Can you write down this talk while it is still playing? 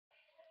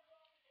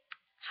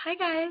Hi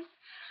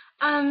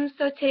guys.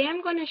 So today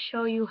I'm going to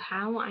show you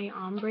how I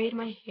ombre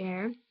my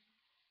hair.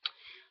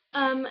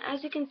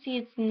 As you can see,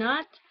 it's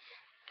not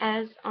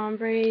as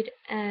ombre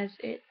as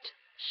it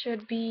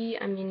should be.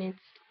 I mean,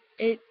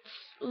 it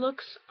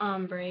looks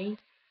ombre.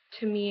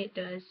 To me, it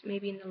does.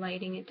 Maybe in the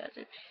lighting, it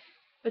doesn't.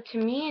 But to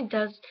me, it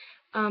does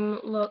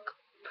look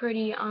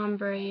pretty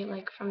ombre,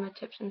 like from the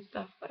tips and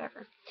stuff,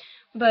 whatever.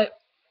 But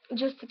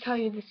just to tell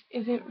you, this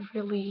isn't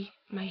really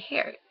my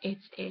hair.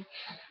 It's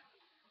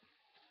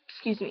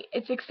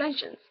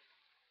extensions.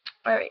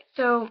 Alright,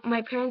 so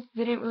my parents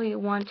didn't really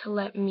want to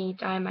let me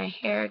dye my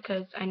hair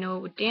because I know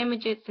it would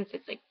damage it since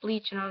it's like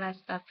bleach and all that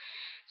stuff.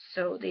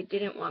 So they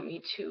didn't want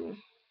me to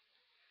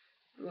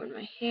ruin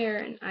my hair,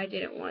 and I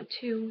didn't want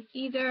to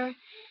either.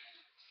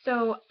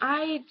 So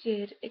I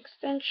did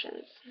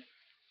extensions.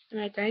 And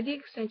I dyed the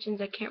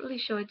extensions. I can't really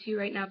show it to you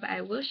right now, but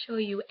I will show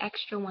you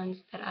extra ones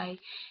that I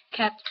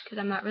kept because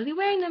I'm not really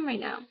wearing them right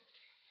now.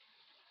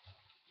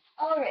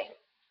 Alright,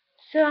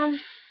 so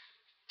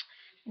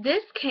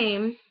this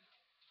came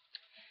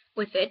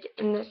with it,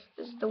 and this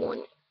is the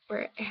one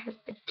where it has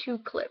the two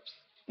clips.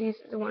 This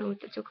is the one with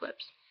the two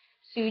clips.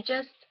 So you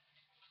just,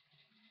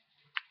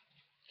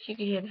 if you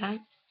can hear that,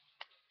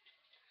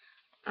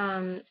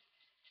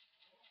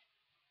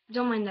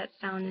 don't mind that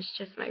sound, it's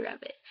just my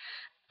rabbit.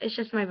 It's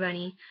just my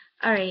bunny.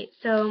 Alright,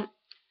 so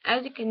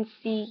as you can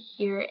see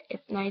here,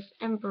 it's nice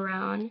and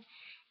brown,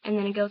 and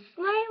then it goes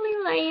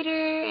slightly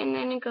lighter, and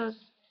then it goes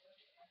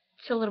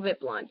to a little bit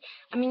blonde.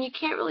 I mean, you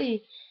can't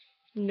really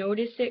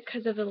notice it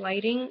because of the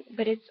lighting,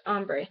 but it's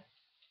ombre.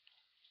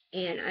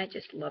 And I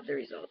just love the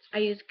results. I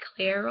use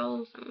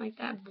Clairol, something like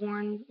that,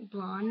 Born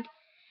Blonde.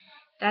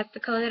 That's the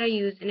color that I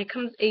use, and I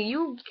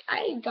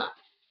got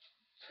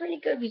pretty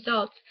good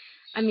results.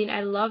 I mean,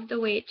 I love the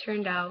way it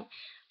turned out.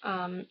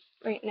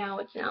 Right now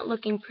it's not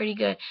looking pretty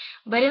good,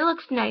 but it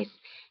looks nice.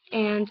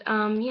 And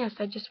yes,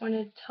 I just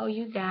wanted to tell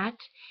you that,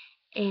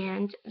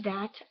 and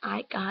that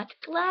I got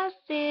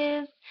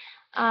glasses.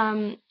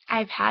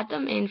 I've had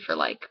them in for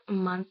like a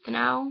month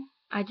now.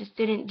 I just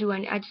didn't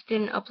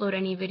upload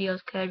any videos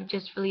because I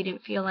just really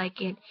didn't feel like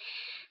it.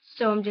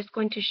 So I'm just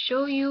going to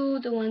show you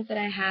the ones that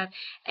I have,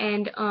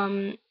 and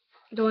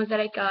the ones that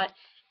I got.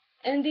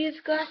 And these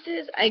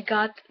glasses, I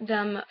got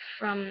them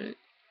from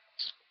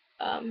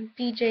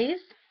BJ's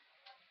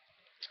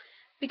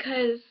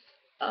because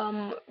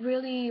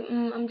really,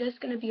 I'm just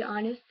gonna be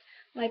honest.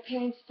 My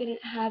parents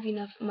didn't have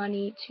enough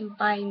money to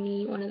buy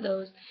me one of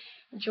those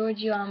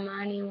Giorgio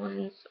Armani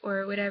ones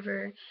or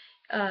whatever,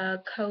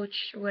 Coach,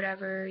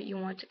 whatever you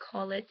want to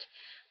call it.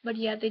 But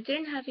yeah, they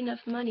didn't have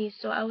enough money,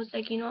 so I was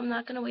like, I'm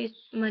not gonna waste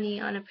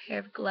money on a pair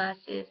of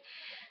glasses.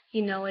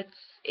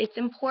 It's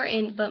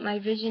important, but my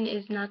vision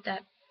is not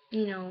that,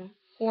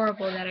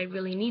 horrible that I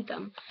really need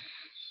them.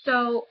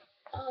 So,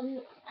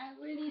 I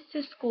wear these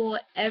to school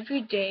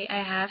every day.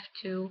 I have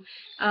to.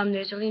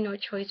 There's really no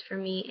choice for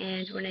me.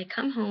 And when I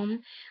come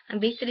home, I'm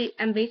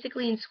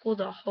basically in school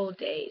the whole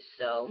day.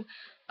 So,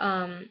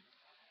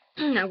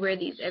 I wear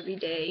these every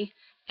day,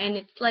 and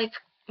it's like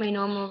my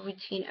normal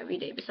routine every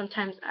day. But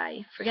sometimes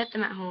I forget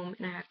them at home,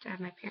 and I have to have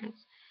my parents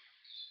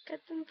get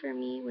them for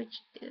me, which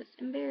is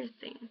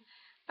embarrassing.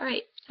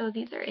 Alright, so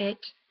these are it.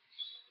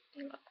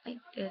 They look like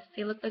this.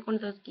 They look like one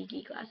of those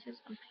geeky glasses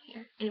on my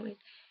hair. Anyways,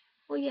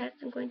 well, yes,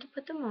 I'm going to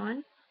put them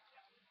on.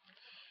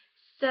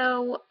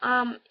 So,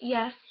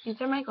 yes,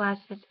 these are my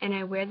glasses, and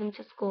I wear them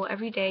to school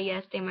every day.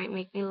 Yes, they might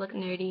make me look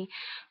nerdy,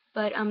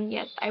 but,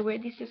 yes, I wear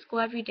these to school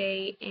every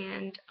day,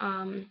 and,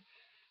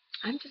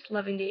 I'm just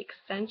loving the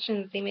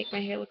extensions. They make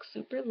my hair look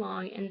super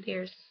long, and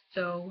they're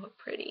so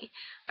pretty.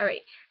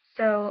 Alright,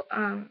 so,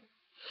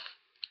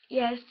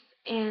 yes,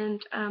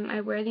 and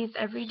I wear these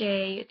every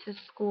day to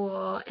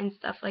school and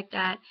stuff like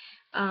that.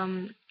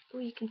 Oh,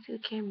 you can see the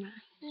camera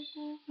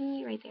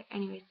right there.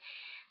 Anyways,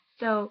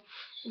 so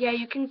yeah,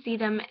 you can see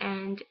them,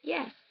 and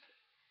yes,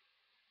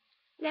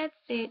 that's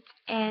it.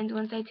 And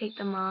once I take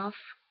them off,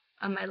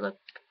 I look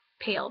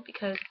pale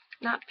because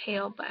not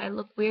pale, but I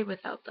look weird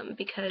without them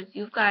because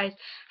you guys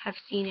have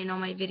seen in all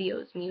my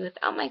videos me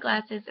without my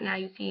glasses, and now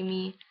you see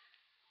me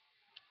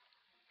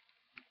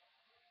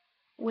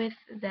with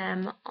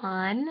them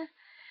on.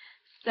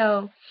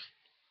 So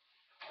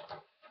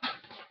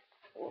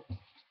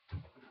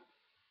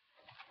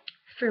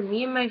for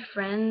me and my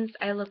friends,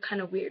 I look kind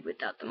of weird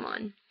without them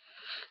on.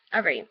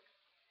 Alright,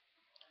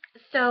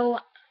 so,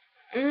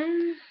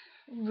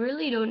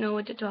 really don't know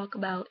what to talk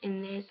about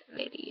in this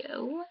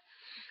video.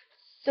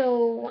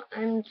 So,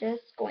 I'm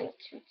just going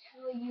to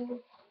tell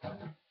you a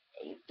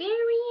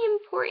very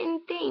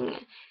important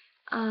thing.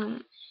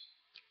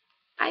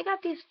 I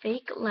got these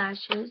fake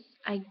lashes.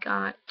 I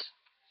got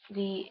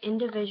the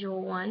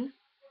individual ones.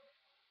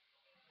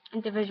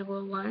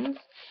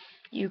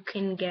 You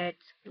can get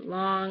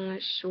long,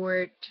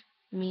 short,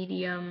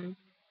 medium.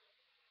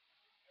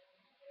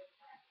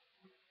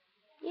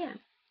 Yeah.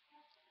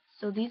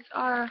 So these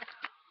are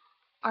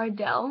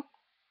Ardell.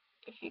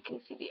 If you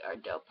can see the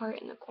Ardell part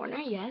in the corner,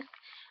 yes.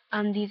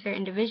 These are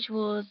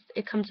individuals.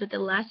 It comes with a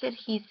lash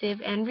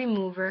adhesive and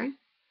remover.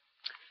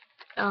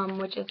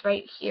 which is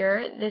right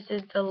here. This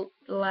is the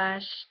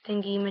lash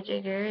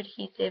thingy-majigger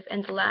adhesive,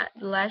 and the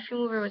lash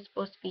remover was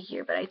supposed to be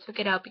here, but I took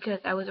it out because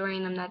I was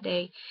wearing them that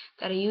day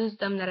that I used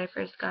them, that I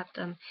first got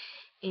them,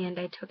 and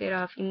I took it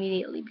off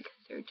immediately because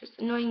they were just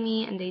annoying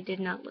me and they did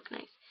not look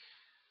nice.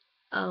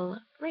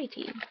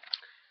 Alrighty.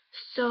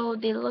 So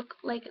they look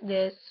like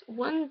this.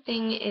 One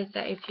thing is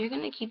that if you're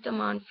going to keep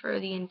them on for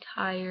the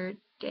entire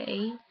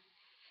day,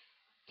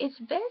 it's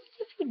best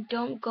if you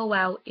don't go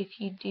out if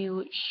you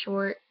do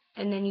short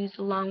and then use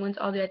the long ones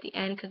all the way at the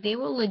end, because they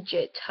will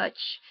legit touch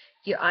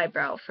your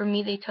eyebrow. For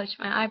me, they touched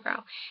my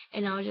eyebrow,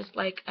 and I was just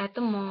like at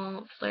the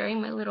mall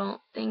flaring my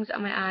little things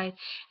on my eyes,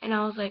 and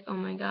I was like, oh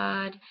my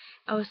god,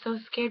 I was so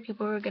scared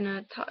people were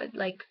gonna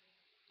like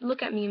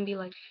look at me and be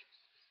like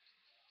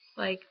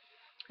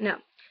no.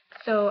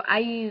 So I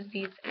use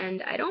these,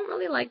 and I don't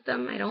really like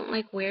them. I don't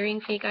like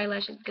wearing fake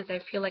eyelashes because I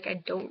feel like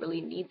I don't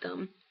really need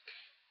them.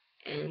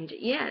 And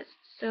yes,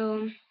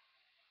 so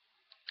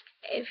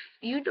if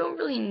you don't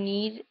really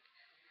need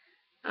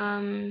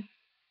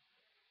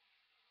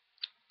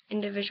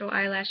individual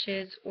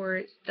eyelashes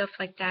or stuff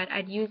like that,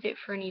 I'd use it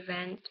for an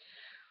event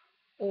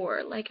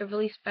or like a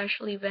really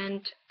special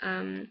event.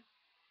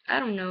 I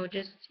don't know,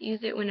 just use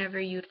it whenever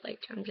you'd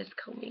like to. I'm just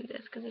combing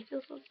this because it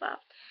feels so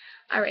soft.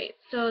 Alright,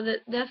 so the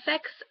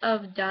effects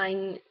of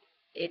dyeing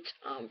it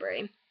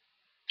ombre.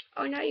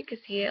 Oh, now you can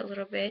see it a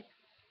little bit,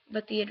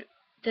 but the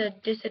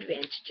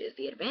disadvantages.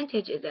 The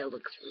advantage is that it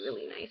looks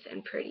really nice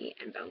and pretty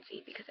and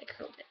bouncy because I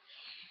curled it.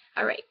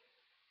 Alright,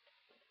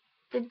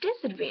 the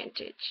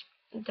disadvantage,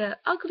 the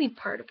ugly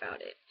part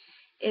about it,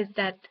 is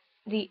that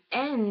the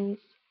ends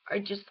are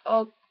just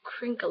all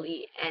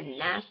crinkly and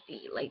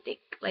nasty.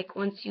 Like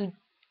once you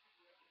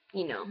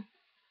know,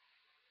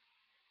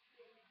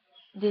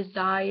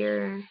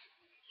 desire,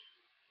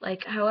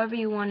 like however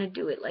you want to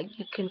do it, like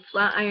you can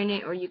flat iron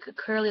it or you could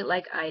curl it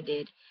like I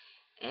did,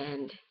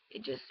 and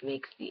it just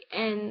makes the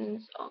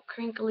ends all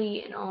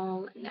crinkly and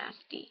all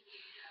nasty.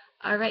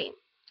 Alright,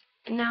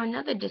 and now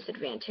another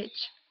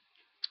disadvantage.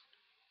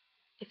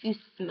 If you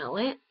smell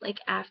it, like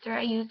after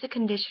I use the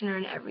conditioner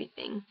and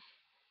everything,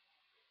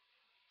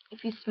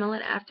 if you smell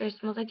it after, it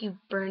smells like you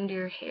burned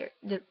your hair.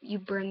 You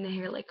burned the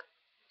hair like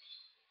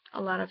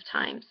a lot of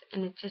times,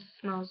 and it just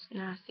smells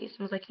nasty. It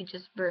smells like you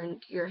just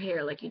burned your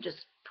hair, like you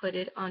just put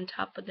it on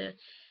top of the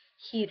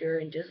heater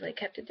and just like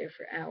kept it there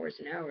for hours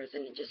and hours,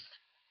 and it just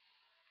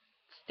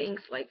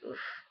stinks like oof,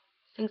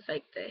 stinks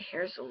like the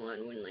hair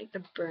salon when like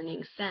the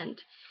burning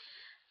scent.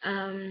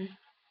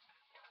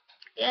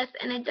 Yes,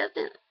 and it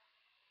doesn't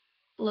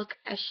look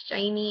as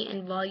shiny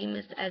and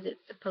voluminous as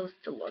it's supposed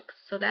to look,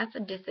 so that's a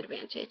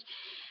disadvantage.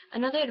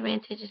 Another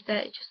advantage is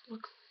that it just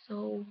looks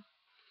so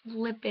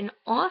flippin'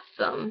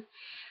 awesome.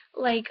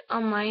 Like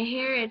on my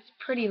hair, it's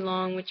pretty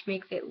long, which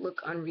makes it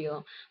look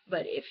unreal,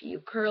 but if you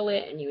curl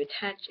it and you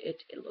attach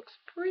it, it looks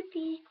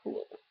pretty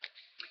cool.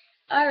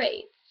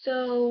 Alright,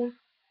 so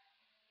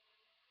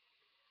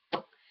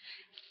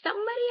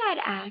somebody had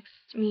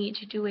asked me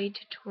to do a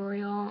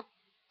tutorial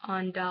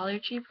on Dollar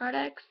Tree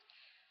products.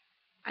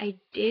 I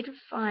did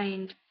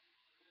find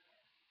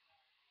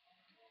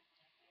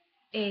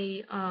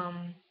a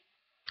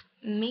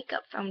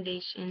makeup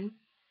foundation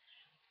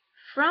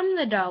from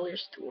the dollar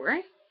store,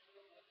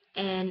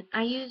 and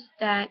I used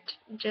that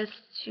just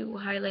to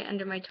highlight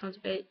under my tones a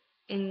bit.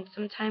 And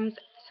sometimes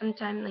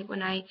like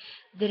when I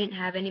didn't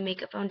have any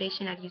makeup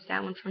foundation, I'd use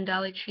that one from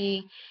Dollar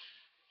Tree,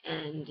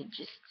 and it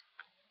just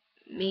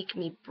make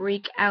me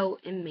break out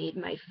and made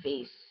my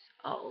face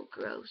all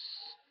gross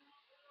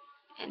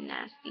and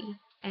nasty,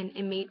 and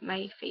it made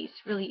my face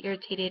really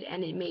irritated,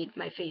 and it made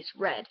my face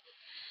red.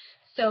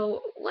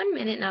 So 1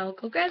 minute and I'll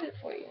go grab it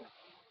for you.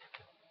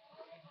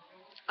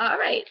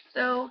 Alright,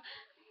 so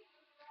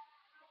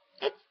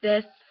it's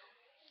this.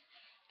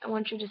 I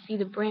want you to see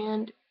the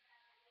brand.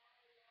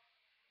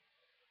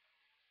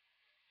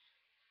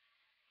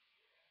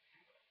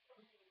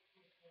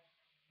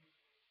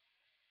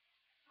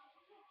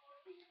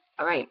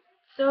 Alright,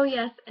 so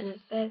yes, and it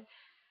says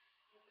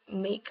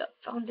makeup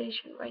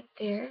foundation right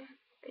there.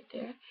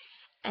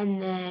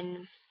 And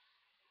then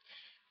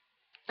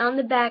on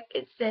the back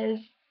it says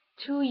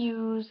to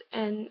use,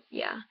 and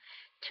yeah,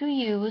 to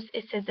use,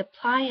 it says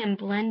apply and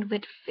blend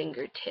with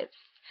fingertips.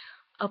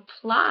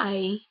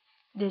 Apply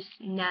this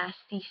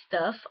nasty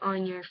stuff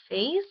on your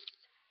face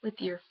with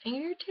your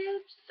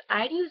fingertips.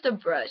 I'd use a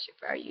brush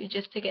if I were you,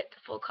 just to get the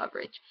full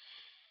coverage.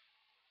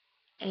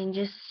 And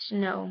just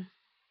know,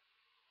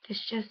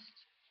 it's just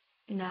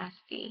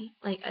nasty.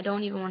 Like, I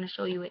don't even want to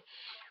show you it.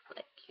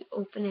 Like, you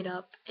open it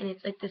up and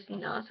it's like this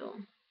nozzle,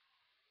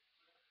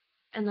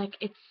 and like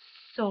it's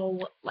so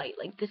light.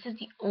 Like, this is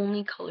the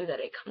only color that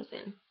it comes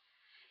in,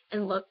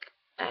 and look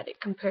at it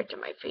compared to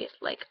my face.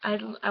 Like, I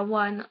don't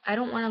want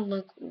to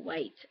look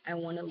white. I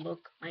want to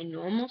look my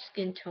normal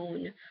skin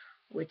tone,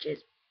 which is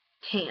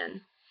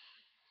tan.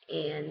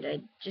 And I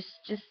just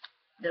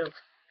ugh,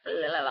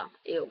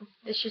 Ew.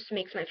 This just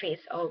makes my face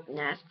all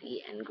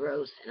nasty and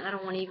gross, and I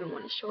don't even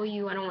want to show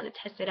you. I don't want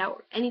to test it out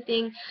or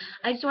anything.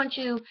 I just want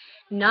you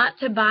not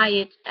to buy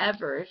it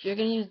ever. If you're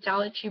going to use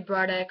Dollar Tree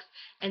products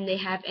and they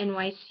have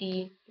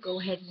NYC, go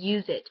ahead,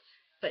 use it.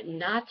 But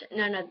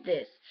none of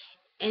this.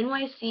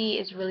 NYC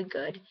is really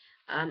good.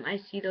 I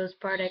see those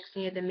products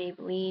near the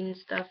Maybelline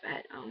stuff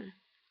at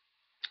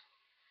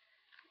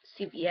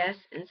CVS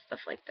and stuff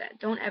like that.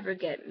 Don't ever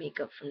get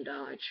makeup from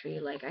Dollar Tree.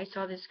 Like, I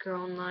saw this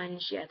girl online,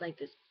 she had like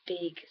this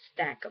big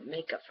stack of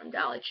makeup from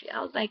Dollar Tree.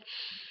 I was like,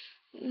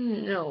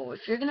 no,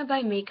 if you're gonna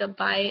buy makeup,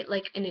 buy it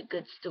like in a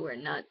good store,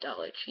 not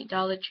Dollar Tree.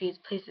 Dollar Tree is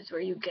places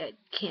where you get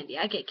candy.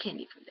 I get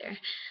candy from there.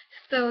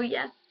 So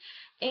yes,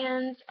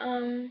 and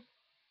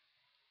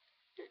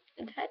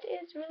that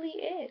is really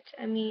it.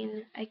 I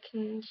mean, I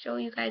can show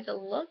you guys a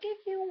look if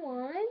you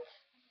want.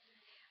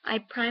 I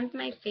primed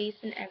my face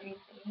and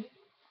everything.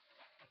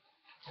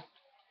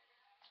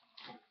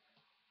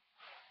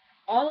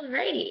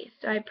 Alrighty,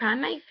 so I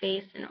primed my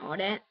face and all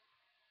that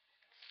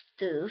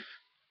stuff.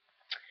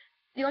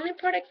 The only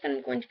products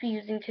I'm going to be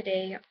using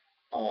today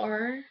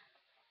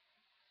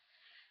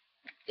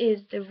is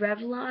the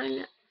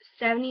Revlon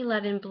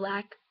 711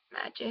 Black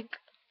Magic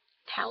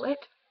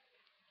palette.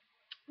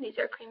 These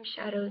are cream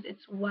shadows.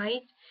 It's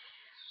white,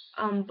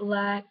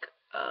 black,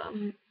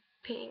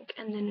 pink,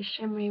 and then a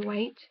shimmery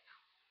white.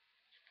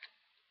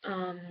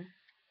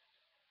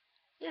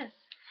 Yes.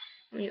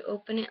 When you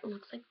open it, it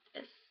looks like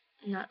this.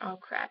 Not all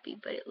crappy,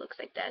 but it looks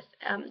like this.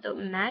 The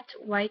matte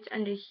white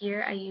under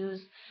here, I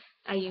use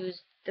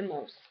the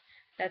most.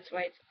 That's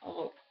why it's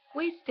all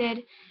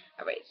wasted.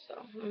 Alright, so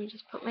let me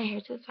just put my hair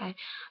to the side.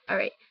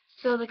 Alright,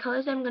 so the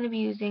colors I'm going to be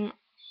using,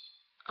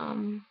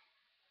 I'm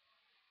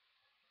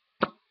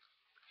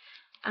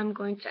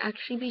going to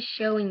actually be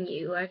showing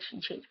you, I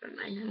actually changed my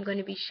mind, I'm going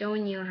to be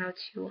showing you how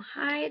to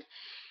hide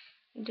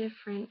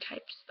different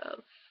types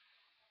of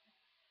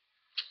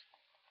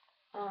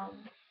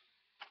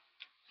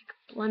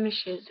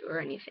blemishes or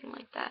anything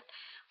like that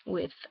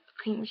with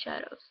cream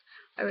shadows.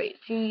 Alright,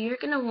 so you're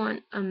going to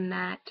want a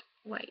matte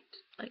white,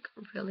 like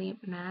really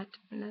matte,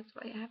 and that's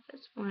why I have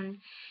this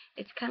one.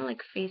 It's kind of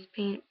like face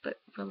paint,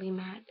 but really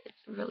matte.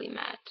 It's really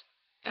matte.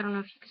 I don't know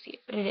if you can see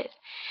it, but it is.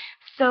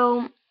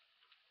 So,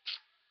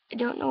 I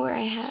don't know where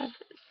I have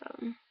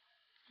some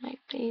my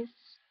face.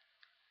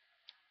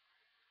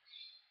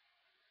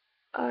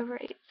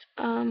 Alright,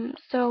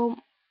 so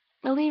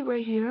really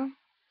right here,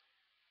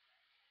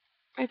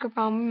 like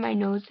around where my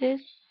nose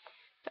is,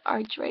 the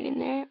arch right in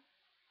there.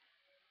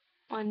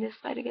 On this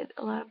side, I get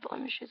a lot of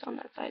blemishes on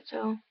that side,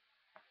 so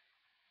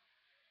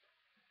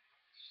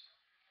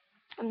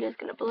I'm just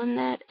gonna blend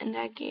that, and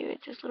that gave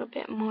it just a little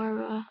bit more of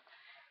a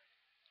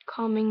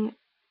calming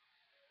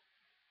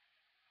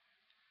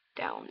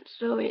down,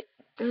 so it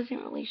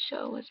doesn't really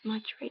show as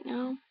much right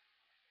now.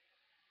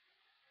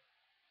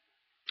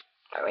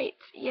 Alright,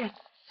 yes,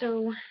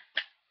 so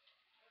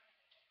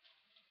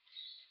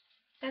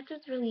that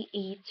is really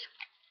it.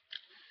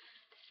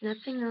 There's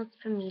nothing else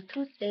for me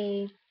to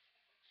say,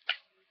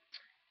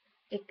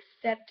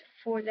 except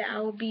for that I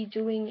will be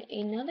doing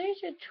another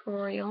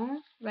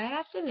tutorial right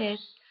after this,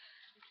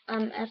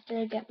 after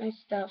I get my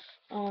stuff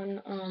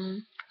on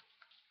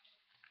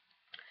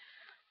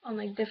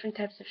like different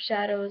types of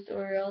shadows,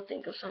 or I'll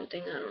think of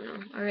something, I don't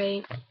know.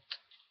 Alright,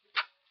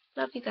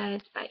 love you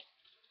guys, bye.